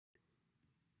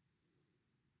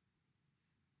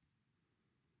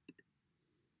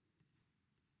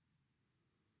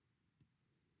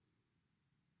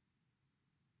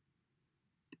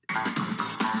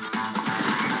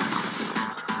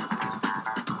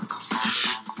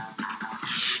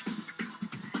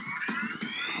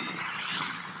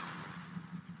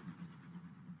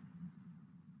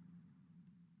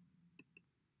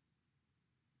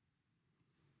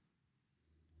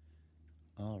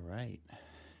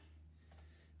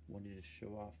wanted to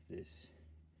show off this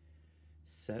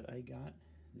set I got.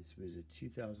 This was a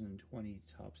 2020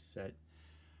 top set,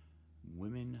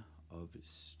 Women of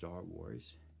Star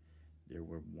Wars. There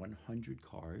were 100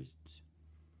 cards,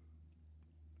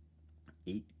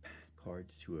 8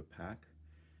 cards to a pack.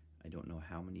 I don't know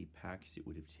how many packs it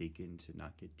would have taken to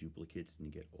not get duplicates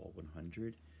and to get all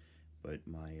 100, but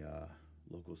my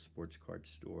local sports card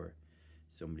store,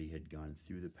 somebody had gone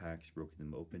through the packs, broken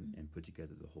them open, and put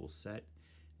together the whole set,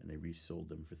 and they resold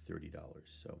them for $30.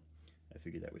 So I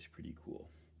figured that was pretty cool.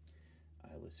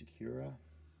 Aayla Secura,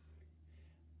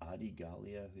 Adi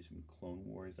Gallia, who's from Clone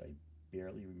Wars. I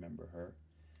barely remember her.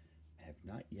 I have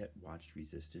not yet watched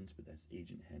Resistance, but that's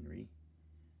Agent Henry.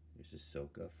 There's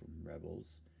Ahsoka from Rebels.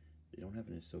 They don't have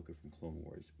an Ahsoka from Clone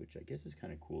Wars, which I guess is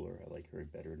kind of cooler. I like her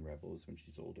better in Rebels when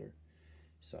she's older.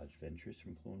 Asajj Ventress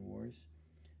from Clone Wars.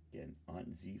 Again,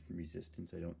 Aunt Z from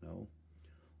Resistance, I don't know.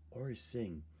 Aurra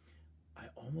Sing. I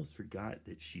almost forgot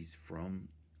that she's from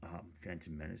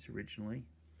Phantom Menace originally.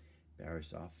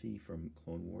 Barriss Offee from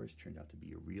Clone Wars turned out to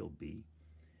be a real B.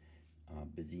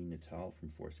 Bazine Natal from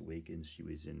Force Awakens. She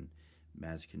was in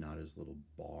Maz Kanata's little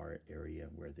bar area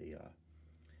where they,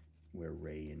 where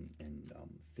Rey and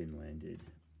Finn landed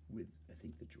with, I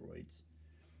think, the droids.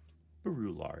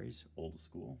 Beru Lars, old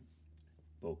school.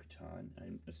 Bo-Katan.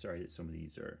 I'm sorry that some of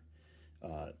these are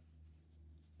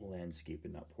landscape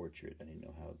and not portrait. I didn't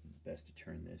know how best to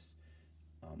turn this.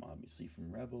 Obviously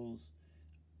from Rebels.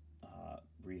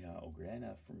 Breha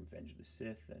Organa from Revenge of the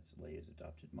Sith. That's Leia's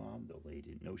adopted mom, though Leia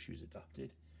didn't know she was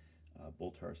adopted.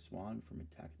 Boltar Swan from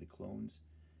Attack of the Clones.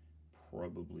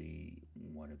 Probably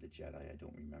one of the Jedi. I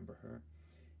don't remember her.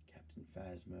 Captain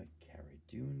Phasma. Cara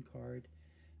Dune card.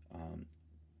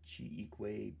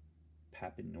 Chiwetel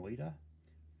Papanoida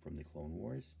from the Clone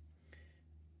Wars.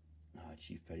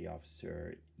 Chief Petty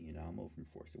Officer Yanamo from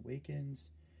Force Awakens.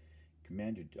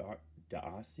 Commander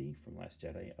Daasi from Last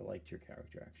Jedi. I liked her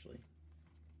character, actually.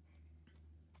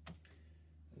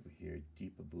 Over here,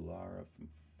 Deepa Bhullar from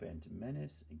Phantom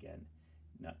Menace. Again,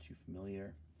 not too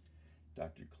familiar.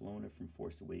 Dr. Colonna from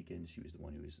Force Awakens. She was the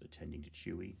one who was attending to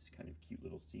Chewie. It's kind of a cute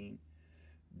little scene.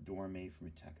 Dorme from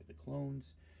Attack of the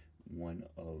Clones. One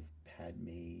of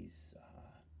Padme's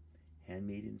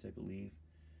handmaidens, I believe.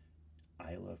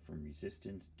 Aayla from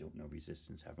Resistance. Don't know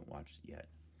Resistance, haven't watched it yet.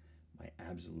 My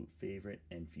absolute favorite,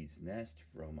 Enfys Nest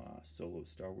from Solo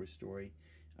Star Wars Story.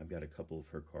 I've got a couple of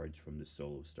her cards from the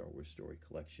Solo Star Wars Story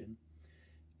collection.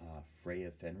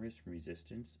 Freya Fenris from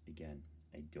Resistance. Again,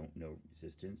 I don't know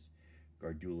Resistance.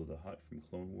 Gardulla the Hutt from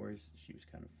Clone Wars. She was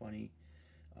kind of funny.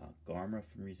 Garma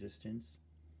from Resistance.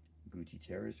 Guti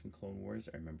Terrace from Clone Wars.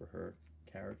 I remember her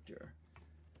character.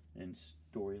 And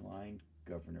storyline,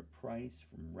 Governor Price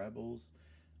from Rebels.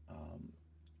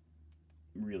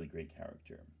 Really great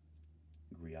character.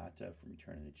 Griata from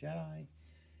Return of the Jedi.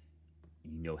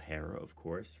 You know Hera, of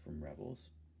course, from Rebels.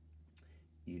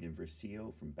 Eden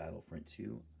Versio from Battlefront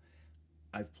 2.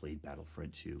 I've played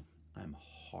Battlefront 2. I'm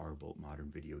horrible at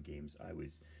modern video games.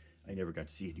 I never got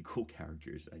to see any cool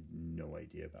characters. I had no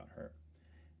idea about her.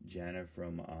 Janna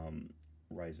from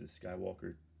Rise of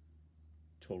Skywalker.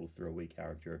 Total throwaway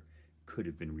character. Could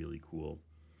have been really cool.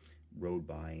 Rode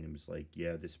by and it was like,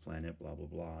 yeah, this planet, blah, blah,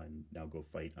 blah, and now go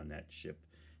fight on that ship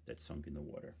that sunk in the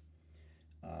water.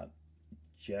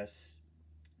 Jess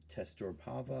Testor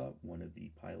Pava, one of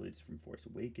the pilots from Force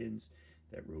Awakens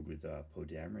that rode with Poe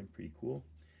Dameron, pretty cool.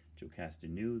 Joe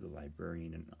Castanew, the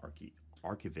librarian and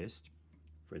archivist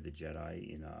for the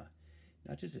Jedi in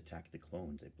not just Attack of the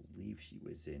Clones, I believe she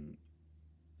was in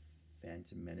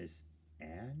Phantom Menace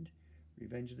and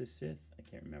Revenge of the Sith. I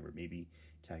can't remember. Maybe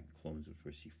Attack of the Clones was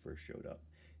where she first showed up.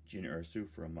 Jyn Erso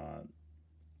from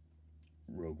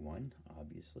Rogue One,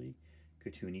 obviously.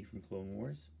 Katooni from Clone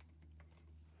Wars.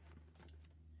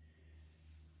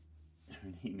 Her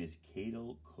name is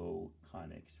Cadel Ko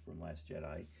Connix from Last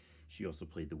Jedi. She also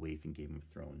played the waif in Game of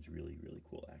Thrones. Really, really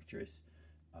cool actress.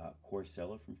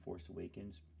 Corsella from Force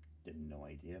Awakens. Didn't no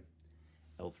idea.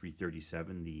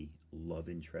 L337, the love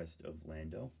interest of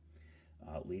Lando.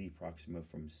 Lady Proxima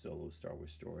from Solo Star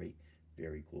Wars Story.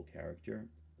 Very cool character.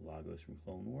 Lagos from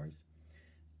Clone Wars.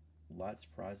 Latts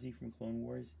Prazi from Clone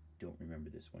Wars. Don't remember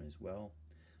this one as well.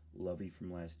 Lovey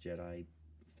from Last Jedi.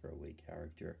 Throwaway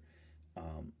character.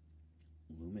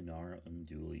 Luminara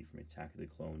Unduli from Attack of the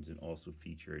Clones and also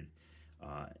featured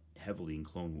heavily in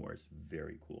Clone Wars.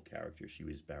 Very cool character. She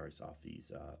was Barriss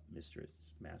Offee's mistress.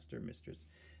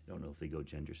 I don't know if they go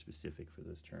gender specific for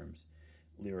those terms.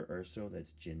 Lyra Erso,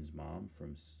 that's Jin's mom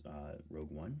from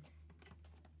Rogue One.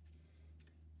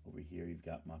 Over here you've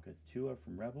got Maka Tua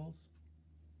from Rebels.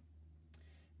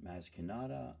 Maz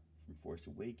Kanata from Force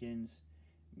Awakens.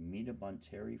 Mina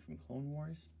Bonteri from Clone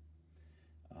Wars,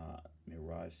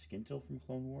 Mirage Skintle from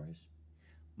Clone Wars,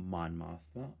 Mon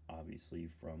Mothma, obviously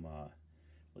from, well,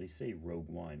 they say Rogue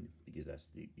One because that's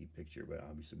the picture, but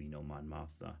obviously we know Mon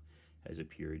Mothma has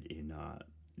appeared in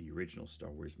the original Star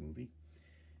Wars movie,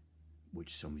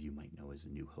 which some of you might know as A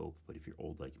New Hope, but if you're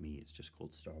old like me, it's just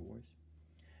called Star Wars.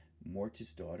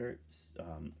 Mortis' daughter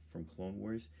from Clone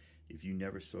Wars. If you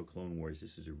never saw Clone Wars,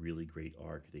 this is a really great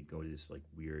arc. They go to this like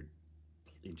weird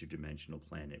interdimensional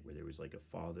planet where there was like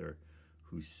a father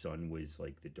whose son was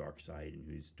like the dark side and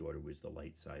whose daughter was the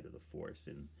light side of the Force,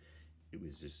 and it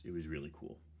was really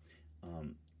cool.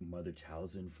 Mother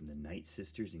Talzin from the Night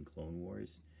Sisters in Clone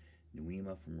Wars,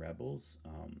 Nuima from Rebels.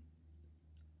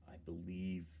 I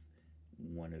believe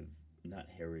one of not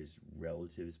Hera's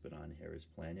relatives, but on Hera's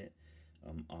planet.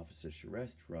 Officer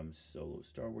Sharest from Solo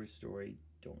Star Wars Story.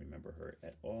 Don't remember her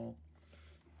at all.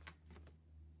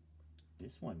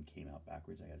 This one came out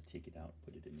backwards. I got to take it out,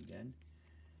 put it in again.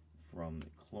 From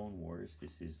Clone Wars,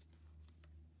 this is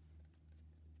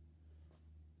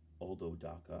Oldo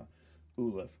Daka.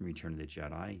 Ula from Return of the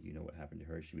Jedi. You know what happened to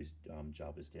her. She was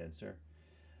Jabba's dancer.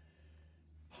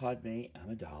 Padme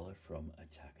Amidala from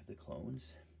Attack of the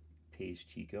Clones. Paige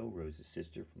Tico, Rose's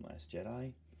sister from Last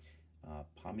Jedi.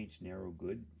 Pomage Nero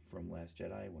Good from Last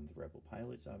Jedi, one of the Rebel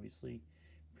pilots, obviously.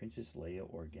 Princess Leia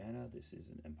Organa, this is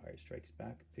an Empire Strikes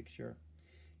Back picture.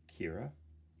 Kira,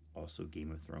 also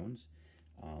Game of Thrones,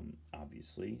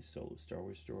 obviously, Solo Star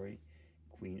Wars Story.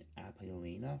 Queen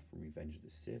Apolena from Revenge of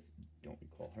the Sith, don't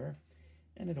recall her.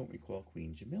 And I don't recall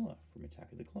Queen Jamila from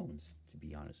Attack of the Clones, to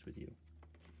be honest with you.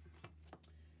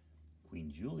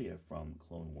 Queen Julia from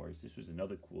Clone Wars, this was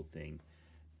another cool thing.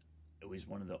 It was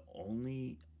one of the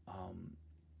only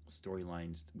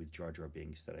storylines with Jar Jar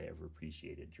Binks that I ever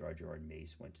appreciated. Jar Jar and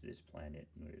Mace went to this planet,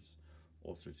 and there's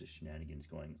all sorts of shenanigans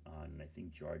going on, and I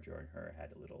think Jar Jar and her had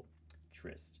a little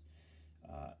tryst.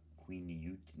 Queen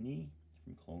Mutiny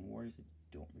from Clone Wars, I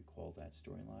don't recall that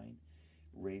storyline.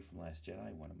 Rey from Last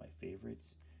Jedi, one of my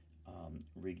favorites.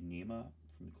 Rig Nima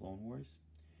from Clone Wars.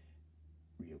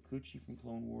 Ryokuchi from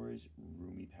Clone Wars.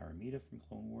 Rumi Paramita from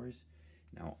Clone Wars.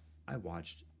 Now, I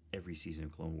watched every season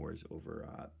of Clone Wars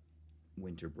over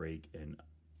winter break, and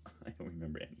I don't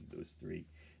remember any of those three.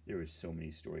 There were so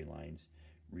many storylines.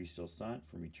 Rhys Sant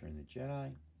from Return of the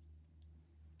Jedi.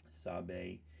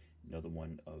 Sabe, another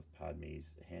one of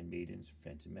Padme's handmaidens,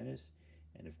 Phantom Menace.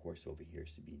 And of course over here,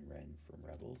 Sabine Wren from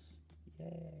Rebels.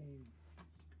 Yay!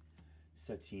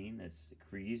 Satine, that's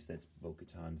Kryze, that's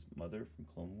Bo-Katan's mother from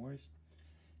Clone Wars.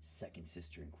 Second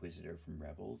Sister Inquisitor from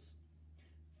Rebels.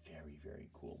 Very, very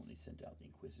cool when they sent out the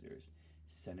Inquisitors.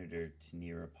 Senator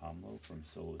Tanira Pomlo from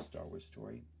Solo Star Wars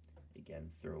Story.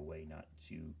 Again, throwaway, not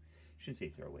too, shouldn't say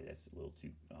throwaway, that's a little too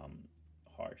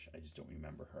harsh. I just don't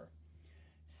remember her.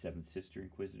 Seventh Sister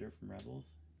Inquisitor from Rebels.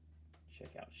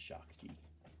 Check out Shakti.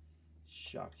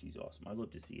 Shakti's awesome. I'd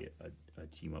love to see a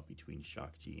team up between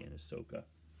Shakti and Ahsoka.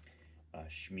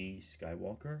 Shmi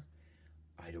Skywalker.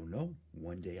 I don't know.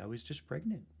 One day I was just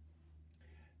pregnant.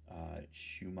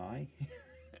 Shumai.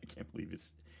 I can't believe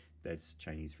that's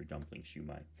Chinese for dumpling.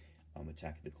 Shumai.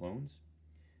 Attack of the Clones.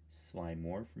 Sly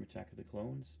Moore from Attack of the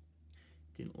Clones.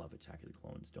 Didn't love Attack of the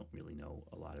Clones. Don't really know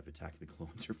a lot of Attack of the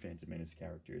Clones or Phantom Menace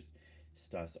characters.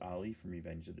 Stas Ali from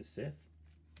Revenge of the Sith.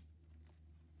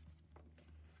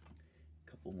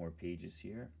 Couple more pages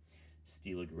here.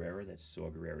 Stila Guerrera, that's Saw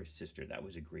Gerrera's sister. That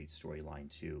was a great storyline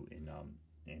too in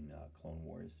Clone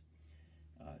Wars.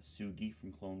 Sugi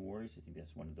from Clone Wars, I think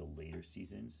that's one of the later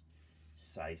seasons.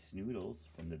 Sai Snoodles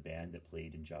from the band that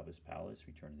played in Jabba's Palace,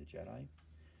 Return of the Jedi.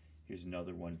 Here's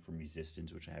another one from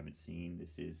Resistance, which I haven't seen.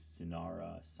 This is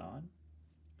Sinara San.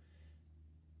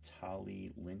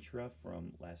 Tali Lintra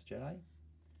from Last Jedi.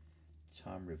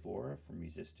 Tom Rivora from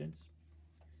Resistance.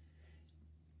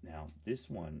 Now, this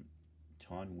one,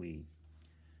 Ton Wee,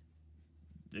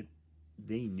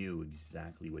 they knew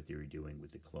exactly what they were doing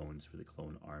with the clones for the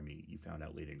clone army. You found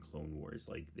out later in Clone Wars,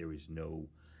 like, there was no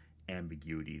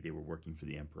ambiguity. They were working for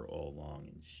the Emperor all along,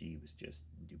 and she was just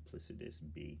duplicitous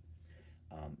B.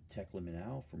 Tekla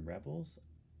Minau from Rebels,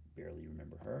 barely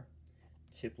remember her.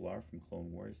 Tiplar from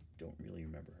Clone Wars, don't really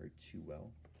remember her too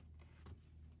well.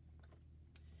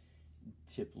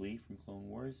 Tip Lee from Clone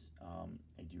Wars,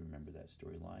 I do remember that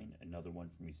storyline. Another one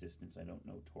from Resistance, I don't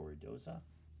know, Tora Doza.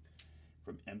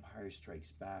 From Empire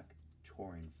Strikes Back,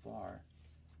 Torin Farr,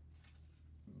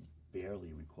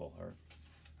 barely recall her.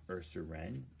 Ursa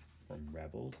Wren from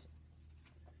Rebels.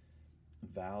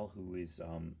 Val, who is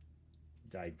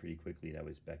died pretty quickly, that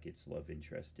was Beckett's love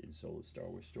interest in Solo Star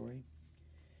Wars Story.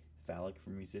 Phallic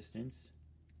from Resistance.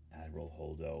 Admiral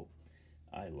Holdo.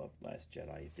 I loved Last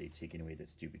Jedi. If they'd taken away that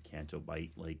stupid Canto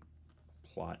Bite like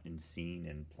plot and scene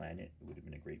and planet, it would have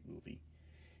been a great movie.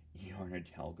 Yarna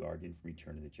Talgargan from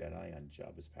Return of the Jedi on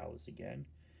Jabba's palace again.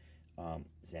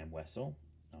 Zam Wessel,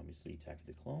 obviously Attack of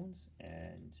the Clones,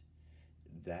 and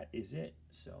that is it.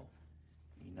 So,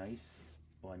 a nice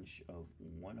bunch of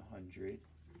 100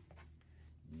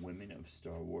 women of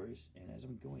Star Wars. And as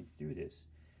I'm going through this,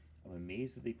 I'm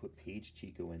amazed that they put Paige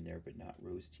Tico in there, but not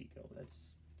Rose Tico. That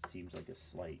seems like a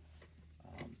slight.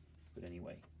 But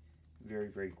anyway, very,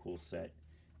 very cool set.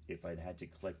 If I'd had to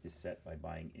collect this set by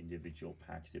buying individual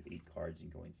packs of 8 cards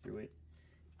and going through it,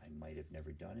 I might have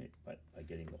never done it. But by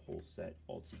getting the whole set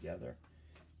all together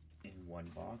in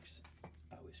one box,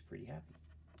 I was pretty happy.